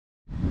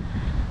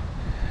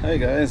Hi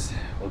guys,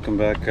 welcome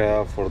back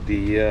for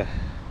the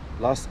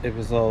last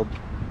episode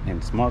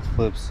in Smart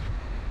Flips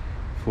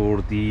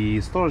for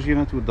the storage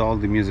unit with all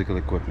the musical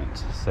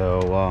equipment.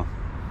 So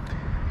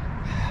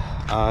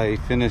I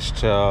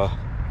finished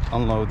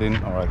unloading,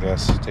 or I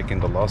guess taking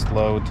the last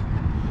load,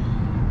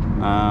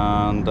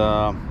 and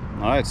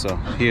alright, so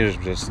here's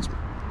just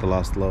the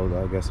last load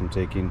I guess I'm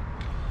taking.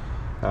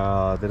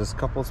 There is a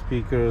couple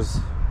speakers,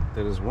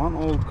 there is one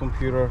old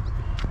computer,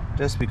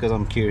 just because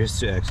I'm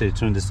curious to actually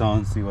turn this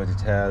on, see what it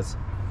has.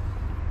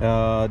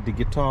 The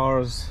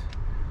guitars,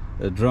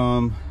 the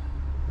drum,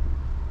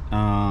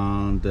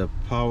 and the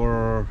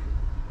power,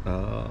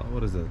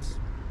 what is it?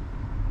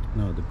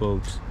 No, the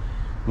boat,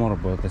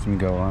 motorboat. Let me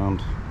go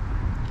around.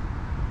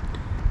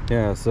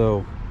 Yeah,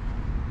 so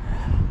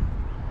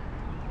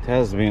it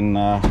has been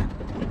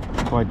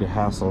quite the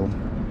hassle.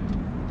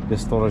 The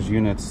storage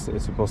unit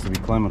is supposed to be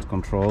climate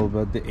controlled,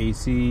 but the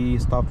AC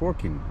stopped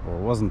working, or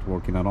wasn't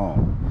working at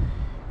all.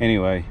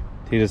 Anyway,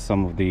 here's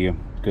some of the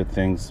good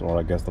things, or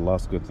I guess the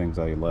last good things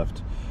I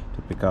left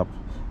to pick up.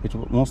 It's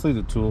mostly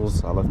the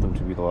tools. I left them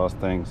to be the last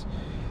things.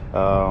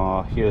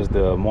 Here's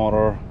the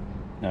motor,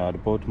 the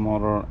boat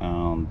motor,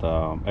 and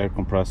air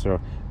compressor.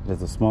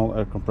 There's a small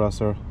air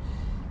compressor.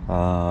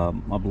 I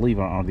believe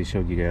I already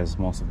showed you guys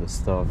most of this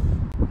stuff.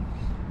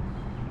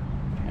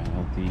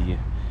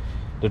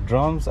 The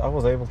drums, I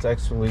was able to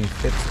actually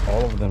fit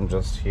all of them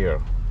just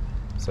here,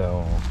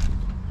 so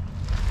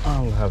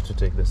I'll have to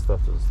take this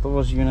stuff to the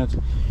storage unit.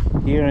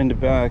 Here in the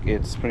back,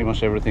 it's pretty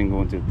much everything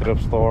going to the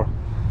thrift store,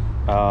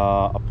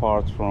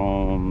 apart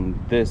from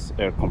this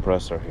air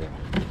compressor here.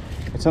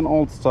 It's an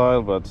old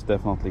style, but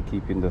definitely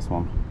keeping this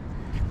one,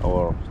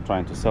 or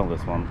trying to sell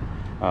this one.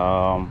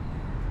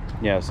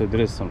 Yeah, so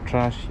there is some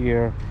trash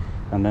here,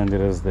 and then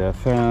there is the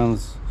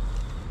fans.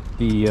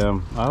 I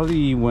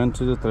already went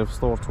to the thrift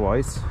store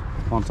twice.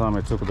 One time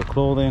I took the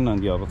clothing, and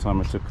the other time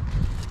I took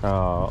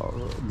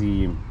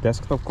the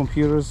desktop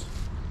computers.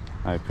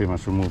 I pretty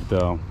much removed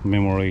the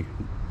memory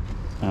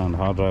and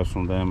hard drives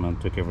from them and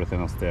took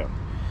everything else there.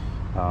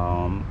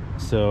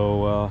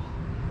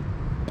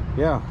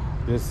 Yeah,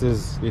 this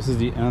is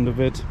the end of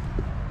it.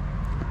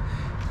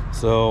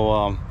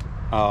 So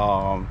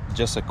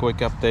just a quick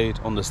update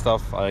on the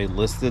stuff I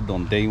listed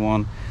on day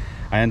one.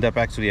 I ended up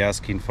actually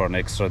asking for an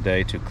extra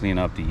day to clean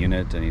up the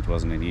unit, and it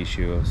wasn't an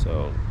issue,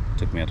 so it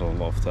took me a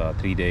total of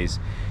 3 days.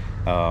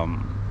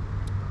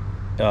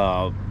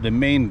 The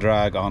main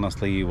drag,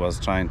 honestly, was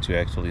trying to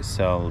actually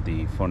sell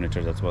the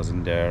furniture that was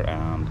in there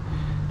and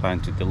trying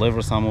to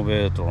deliver some of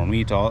it or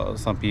meet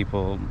some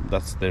people.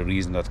 That's the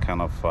reason that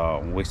kind of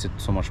wasted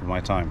so much of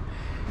my time.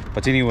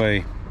 But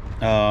anyway,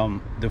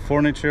 the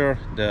furniture,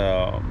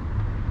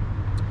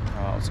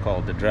 what's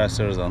called the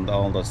dressers and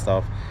all that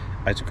stuff,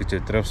 I took it to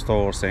the thrift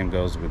store. Same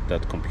goes with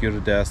that computer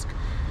desk.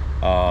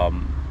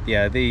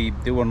 Yeah, they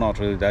were not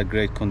really that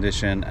great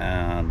condition,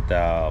 and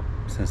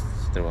since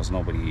there was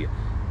nobody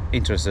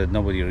interested,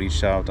 nobody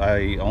reached out.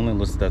 I only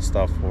listed that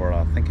stuff for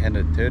I think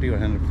 130 or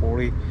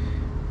 140.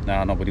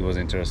 Nobody was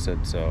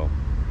interested, so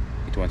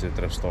it went to the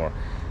thrift store.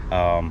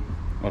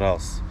 What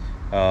else?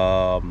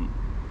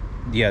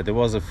 Yeah, there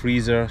was a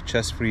freezer,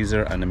 chest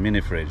freezer, and a mini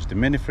fridge. The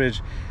mini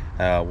fridge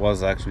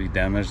was actually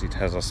damaged. It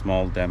has a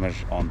small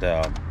damage on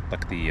the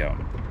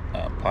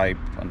pipe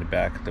on the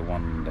back, the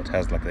one that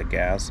has like the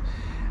gas,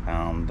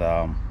 and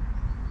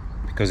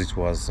because it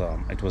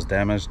was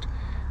damaged,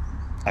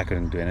 I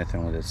couldn't do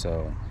anything with it.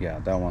 So yeah,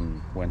 that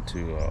one went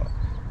to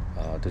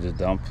the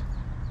dump.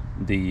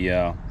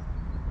 The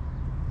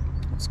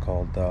it's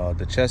called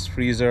the chest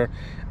freezer,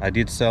 I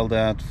did sell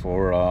that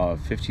for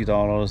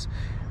 $50.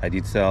 I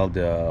did sell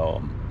the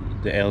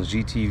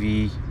LG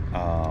TV,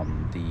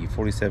 the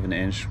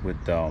 47-inch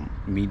with the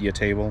media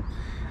table.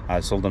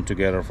 I sold them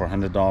together for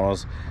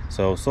 $100.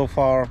 So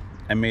far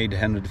I made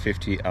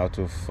 $150 out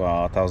of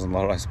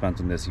 $1,000 I spent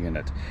in this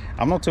unit.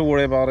 I'm not too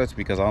worried about it,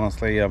 because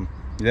honestly,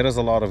 there is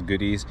a lot of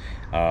goodies.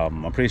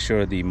 I'm pretty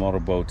sure the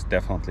motorboat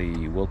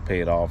definitely will pay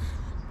it off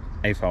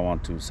if I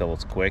want to sell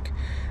it quick,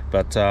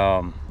 but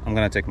I'm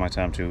gonna take my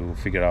time to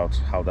figure out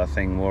how that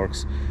thing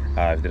works.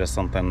 If there is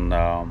something,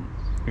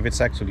 if it's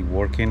actually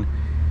working,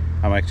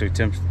 I'm actually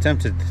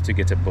tempted to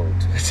get a boat.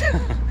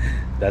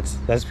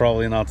 That's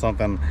probably not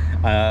something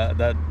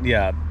that,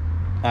 yeah,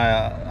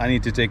 I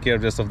need to take care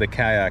just of the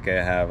kayak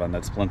I have, and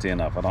that's plenty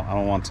enough. I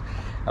don't want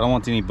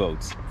any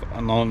boats,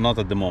 no, not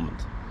at the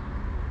moment.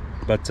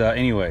 But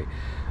anyway,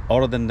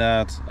 other than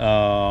that,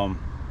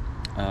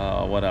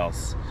 what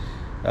else?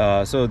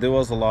 So there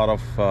was a lot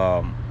of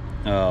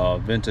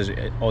vintage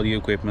audio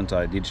equipment.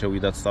 I did show you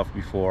that stuff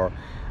before.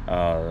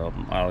 I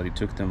already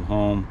took them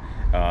home.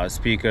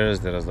 Speakers,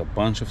 there is a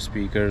bunch of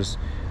speakers,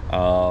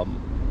 and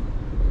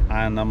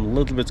I'm a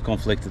little bit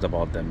conflicted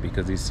about them,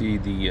 because you see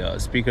the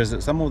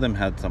speakers, some of them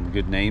had some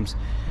good names,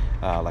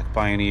 like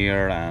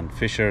Pioneer and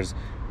Fishers,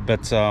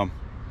 but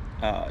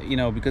you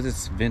know, because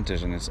it's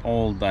vintage and it's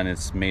old and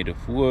it's made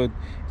of wood,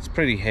 it's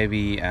pretty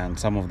heavy, and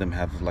some of them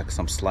have like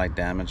some slight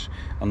damage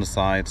on the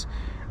sides.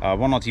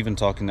 We're not even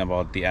talking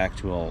about the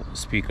actual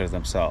speakers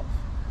themselves.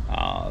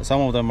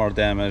 Some of them are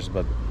damaged,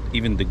 but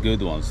even the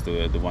good ones,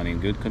 the one in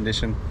good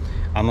condition.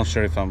 I'm not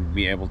sure if I'll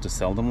be able to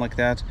sell them like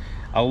that.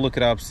 I'll look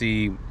it up,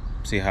 see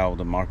how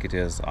the market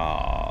is,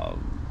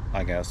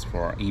 I guess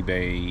for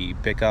eBay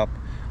pickup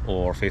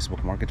or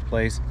Facebook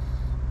Marketplace.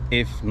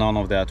 If none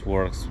of that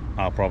works,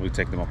 I'll probably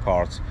take them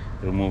apart,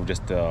 remove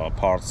just the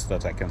parts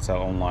that I can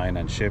sell online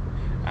and ship,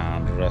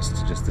 and the rest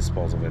just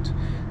dispose of it.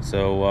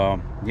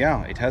 So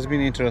yeah, it has been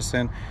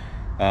interesting.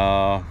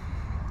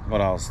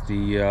 What else?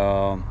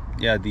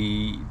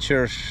 The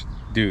church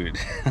dude.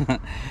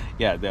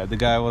 Yeah, the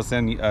guy I was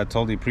saying,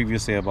 told you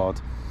previously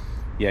about.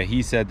 Yeah,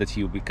 he said that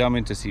he would be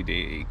coming to see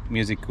the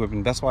music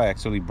equipment. That's why I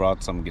actually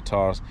brought some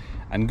guitars.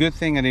 And good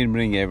thing I didn't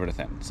bring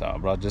everything. So I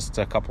brought just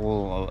a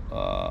couple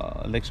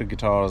electric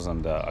guitars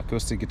and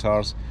acoustic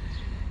guitars.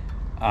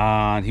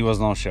 And he was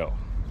no show.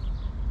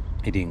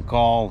 He didn't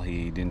call,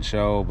 he didn't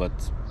show, but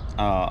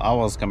I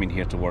was coming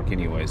here to work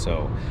anyway,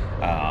 so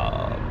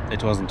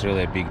it wasn't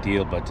really a big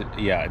deal. But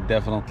yeah, it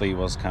definitely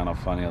was kind of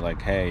funny,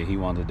 like, hey, he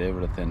wanted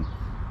everything.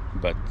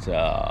 But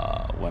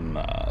when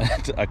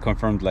I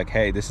confirmed, like,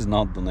 hey, this is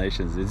not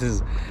donations, this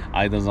is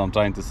items I'm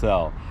trying to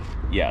sell,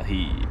 yeah,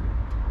 he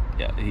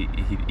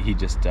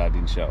just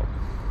didn't show.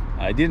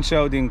 I didn't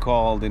show, didn't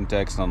call, didn't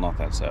text, none of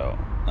that, so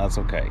that's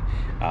okay.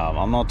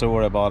 I'm not too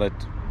worried about it.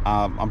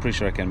 I'm pretty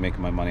sure I can make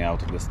my money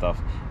out of this stuff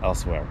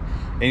elsewhere.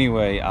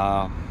 Anyway,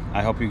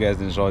 I hope you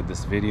guys enjoyed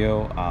this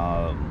video.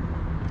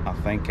 I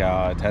think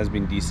it has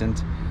been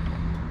decent.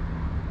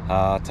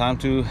 Time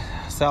to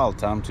sell,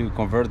 time to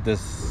convert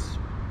this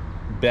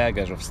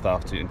baggage of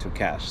stuff into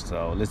cash.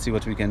 So let's see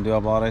what we can do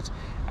about it.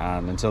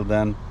 And until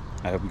then,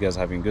 I hope you guys are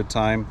having a good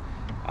time,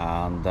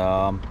 and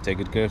take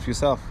good care of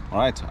yourself. All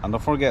right, and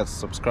don't forget,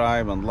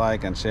 subscribe and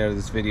like and share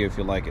this video if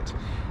you like it.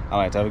 All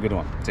right, have a good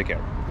one. Take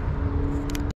care.